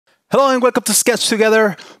Hello and welcome to Sketch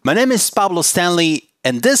Together. My name is Pablo Stanley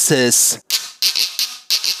and this is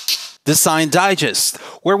Design Digest,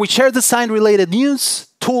 where we share design-related news,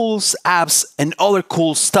 tools, apps, and other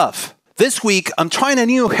cool stuff. This week, I'm trying a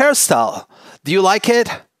new hairstyle. Do you like it?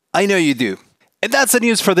 I know you do. And that's the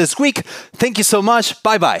news for this week. Thank you so much.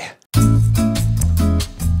 Bye-bye.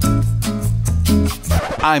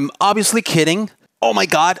 I'm obviously kidding. Oh my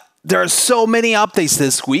God, there are so many updates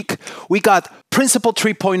this week. We got Principle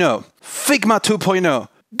 3.0, Figma 2.0,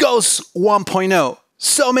 Ghost 1.0,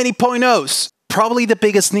 so many .0s. Probably the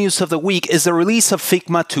biggest news of the week is the release of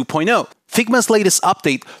Figma 2.0. Figma's latest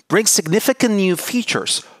update brings significant new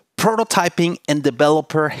features, prototyping and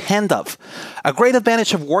developer handoff. A great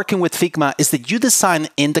advantage of working with Figma is that you design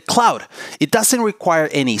in the cloud. It doesn't require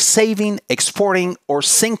any saving, exporting, or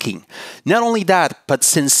syncing. Not only that, but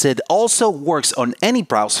since it also works on any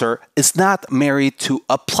browser, it's not married to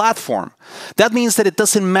a platform. That means that it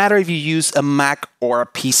doesn't matter if you use a Mac or a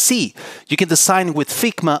PC. You can design with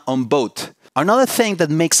Figma on both. Another thing that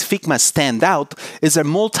makes Figma stand out is their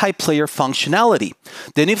multiplayer functionality.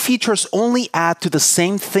 The new features only add to the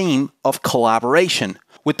same theme of collaboration.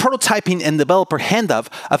 With prototyping and developer handoff,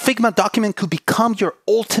 a Figma document could become your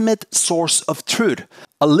ultimate source of truth.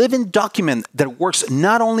 A living document that works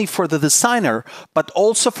not only for the designer, but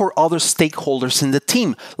also for other stakeholders in the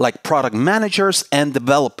team, like product managers and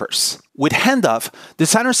developers. With handoff,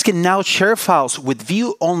 designers can now share files with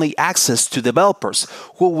view-only access to developers,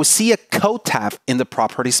 who will see a code tab in the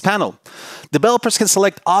Properties panel. Developers can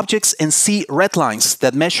select objects and see red lines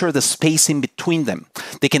that measure the spacing between them.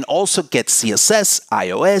 They can also get CSS,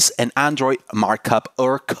 iOS, and Android markup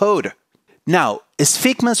or code. Now, is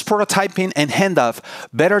Figma's prototyping and handoff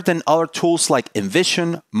better than other tools like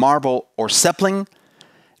InVision, Marble, or Zeppelin?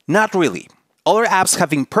 Not really. Other apps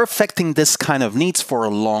have been perfecting this kind of needs for a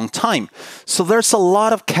long time, so there's a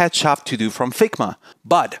lot of catch-up to do from Figma.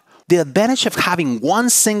 But the advantage of having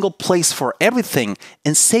one single place for everything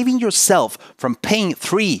and saving yourself from paying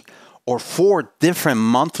 3 or 4 different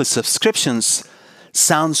monthly subscriptions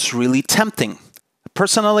sounds really tempting.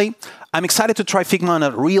 Personally, I'm excited to try Figma on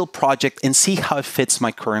a real project and see how it fits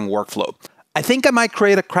my current workflow. I think I might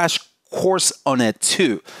create a crash course on it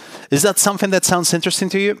too. Is that something that sounds interesting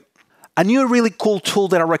to you? A new really cool tool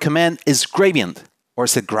that I recommend is Grabient. Or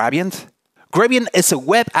is it Grabient? Grabient is a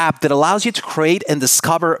web app that allows you to create and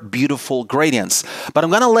discover beautiful gradients. But I'm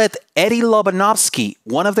going to let Eddie Lobanovsky,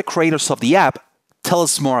 one of the creators of the app, tell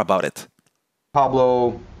us more about it.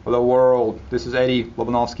 Pablo, hello world. This is Eddie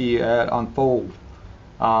Lobanovsky at Unfold.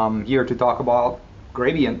 I'm here to talk about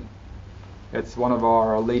Grabient. It's one of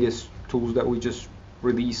our latest tools that we just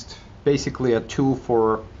released. Basically a tool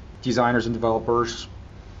for designers and developers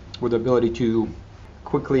with the ability to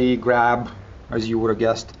quickly grab, as you would have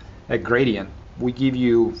guessed, a gradient. We give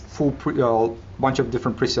you full bunch of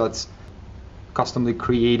different presets customly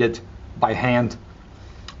created by hand.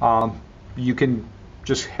 You can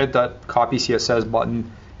just hit that copy CSS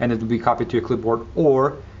button and it will be copied to your clipboard,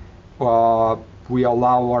 or we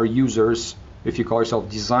allow our users, if you call yourself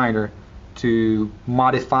designer, to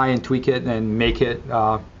modify and tweak it and make it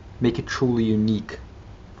truly unique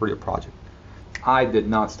for your project. I did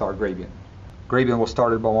not start Grabient. Grabient was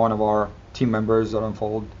started by one of our team members at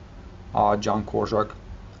Unfold, John Korczak.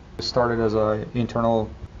 It started as an internal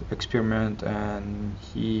experiment and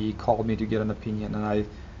he called me to get an opinion, and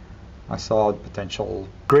I saw potential.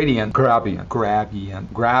 Grabient, grab,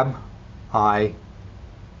 I,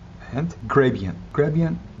 and Grabient.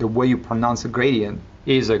 Grabient, the way you pronounce a gradient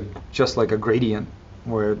is just like a gradient,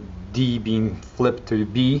 where D being flipped to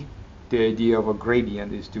B. The idea of a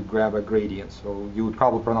gradient is to grab a gradient, so you would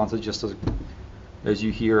probably pronounce it just as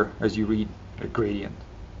you read a gradient,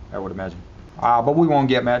 I would imagine. But we won't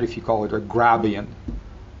get mad if you call it a Grabient,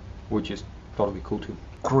 which is totally cool too.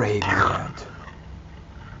 Grabient.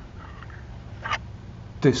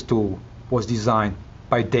 This tool was designed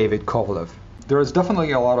by David Kovalev. There is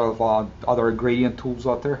definitely a lot of other gradient tools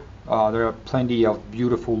out there. There are plenty of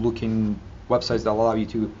beautiful looking websites that allow you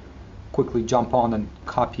to quickly jump on and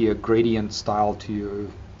copy a gradient style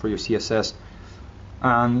for your CSS.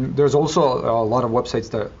 And there's also a lot of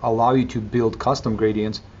websites that allow you to build custom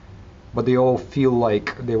gradients, but they all feel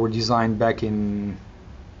like they were designed back in,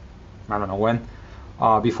 I don't know when,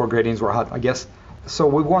 before gradients were hot, I guess. So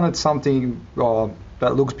we wanted something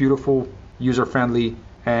that looks beautiful, user-friendly,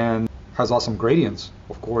 and has awesome gradients,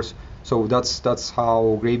 of course. So that's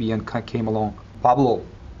how Grabient came along. Pablo,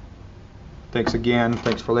 thanks again.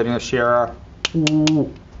 Thanks for letting us share.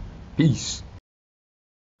 Ooh, peace.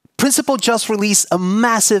 Principle just released a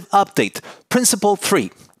massive update, Principle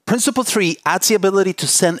 3. Principle 3 adds the ability to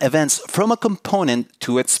send events from a component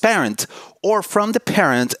to its parent or from the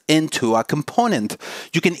parent into a component.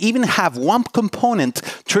 You can even have one component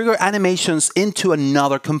trigger animations into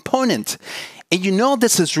another component. And you know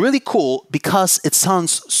this is really cool because it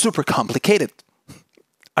sounds super complicated.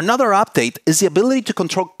 Another update is the ability to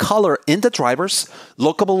control color in the drivers,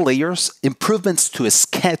 lockable layers, improvements to a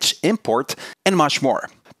sketch import, and much more.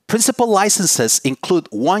 Principal licenses include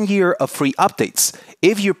 1 year of free updates.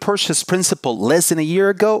 If you purchased Principal less than a year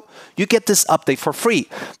ago, you get this update for free.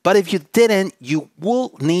 But if you didn't, you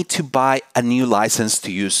will need to buy a new license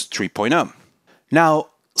to use 3.0. Now,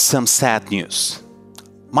 some sad news.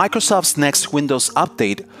 Microsoft's next Windows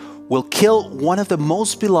update will kill one of the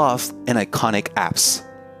most beloved and iconic apps,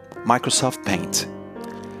 Microsoft Paint.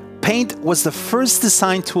 Paint was the first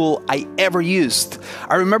design tool I ever used.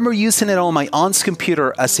 I remember using it on my aunt's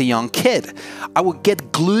computer as a young kid. I would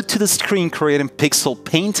get glued to the screen creating pixel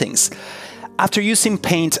paintings. After using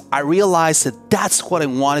Paint, I realized that that's what I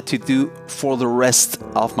wanted to do for the rest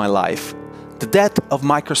of my life. The death of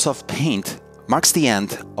Microsoft Paint marks the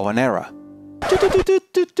end of an era.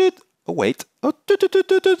 Oh, wait.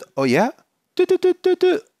 Oh, yeah?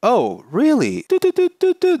 Oh, really?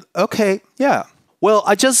 Okay, yeah. Well,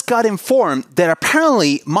 I just got informed that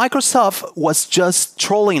apparently Microsoft was just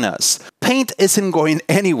trolling us. Paint isn't going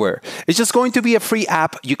anywhere. It's just going to be a free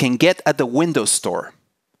app you can get at the Windows Store.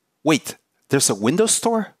 Wait, there's a Windows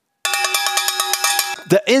Store?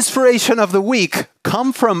 The inspiration of the week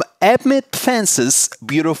comes from Edmund Fance's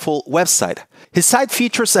beautiful website. His site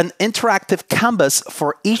features an interactive canvas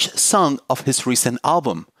for each song of his recent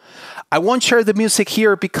album. I won't share the music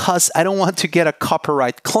here because I don't want to get a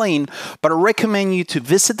copyright claim, but I recommend you to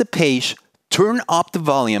visit the page, turn up the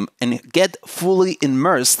volume, and get fully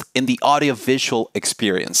immersed in the audio-visual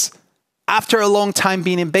experience. After a long time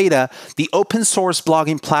being in beta, the open source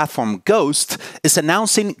blogging platform Ghost is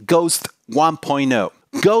announcing Ghost 1.0.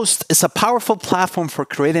 Ghost is a powerful platform for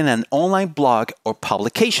creating an online blog or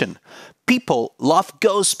publication. People love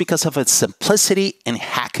Ghost because of its simplicity and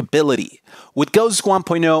hackability. With Ghost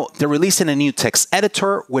 1.0, they're releasing a new text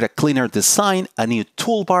editor with a cleaner design, a new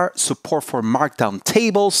toolbar, support for markdown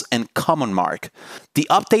tables, and Common Mark. The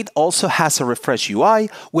update also has a refreshed UI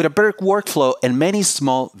with a better workflow and many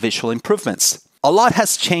small visual improvements. A lot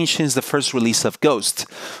has changed since the first release of Ghost.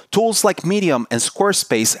 Tools like Medium and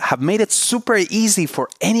Squarespace have made it super easy for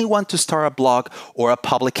anyone to start a blog or a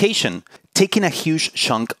publication, taking a huge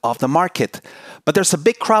chunk of the market. But there's a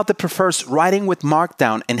big crowd that prefers writing with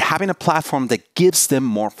Markdown and having a platform that gives them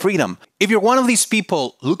more freedom. If you're one of these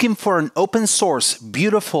people looking for an open source,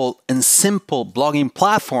 beautiful, and simple blogging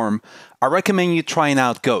platform, I recommend you trying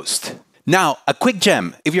out Ghost. Now, a quick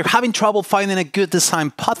gem. If you're having trouble finding a good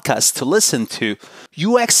design podcast to listen to,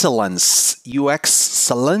 UXcellence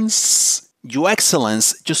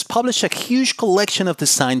just published a huge collection of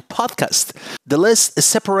design podcasts. The list is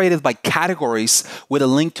separated by categories with a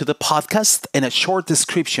link to the podcast and a short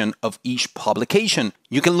description of each publication.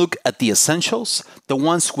 You can look at the essentials, the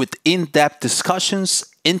ones with in-depth discussions,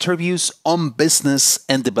 interviews on business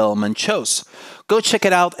and development shows. Go check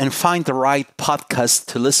it out and find the right podcast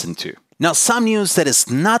to listen to. Now, some news that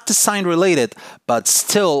is not design related, but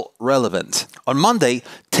still relevant. On Monday,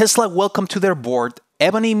 Tesla welcomed to their board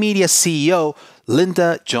Ebony Media CEO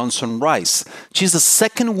Linda Johnson Rice. She's the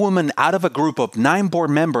second woman out of a group of 9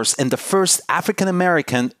 board members and the first African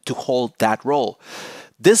American to hold that role.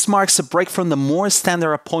 This marks a break from the more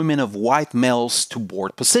standard appointment of white males to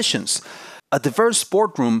board positions. A diverse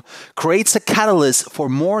boardroom creates a catalyst for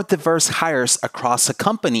more diverse hires across a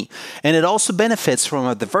company, and it also benefits from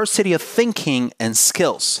a diversity of thinking and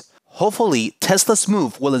skills. Hopefully, Tesla's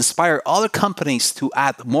move will inspire other companies to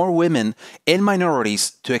add more women and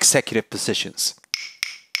minorities to executive positions.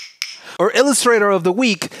 Our illustrator of the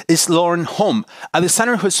week is Lauren Holm, a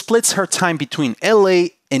designer who splits her time between LA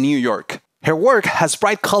and New York. Her work has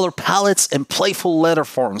bright color palettes and playful letter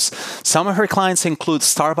forms. Some of her clients include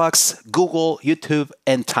Starbucks, Google, YouTube,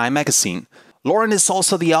 and Time Magazine. Lauren is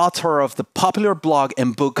also the author of the popular blog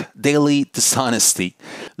and book Daily Dishonesty.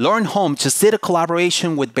 Lauren Holm just did a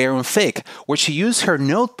collaboration with Baron Fig, where she used her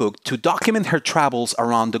notebook to document her travels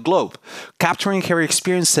around the globe, capturing her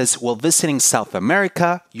experiences while visiting South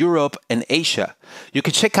America, Europe, and Asia. You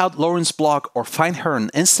can check out Lauren's blog or find her on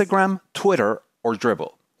Instagram, Twitter, or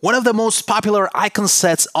Dribbble. One of the most popular icon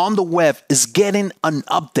sets on the web is getting an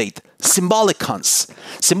update, Symbolicons.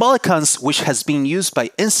 Symbolicons, which has been used by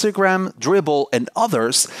Instagram, Dribbble, and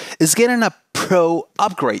others, is getting a Pro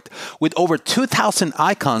upgrade with over 2,000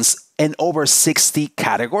 icons and over 60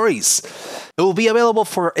 categories. It will be available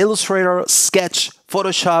for Illustrator, Sketch,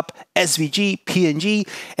 Photoshop, SVG, PNG,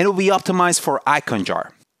 and it will be optimized for Icon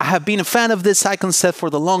Jar. I have been a fan of this icon set for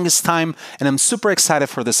the longest time, and I'm super excited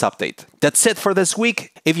for this update. That's it for this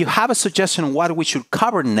week. If you have a suggestion on what we should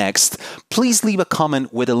cover next, please leave a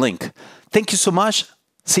comment with a link. Thank you so much.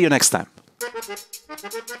 See you next time.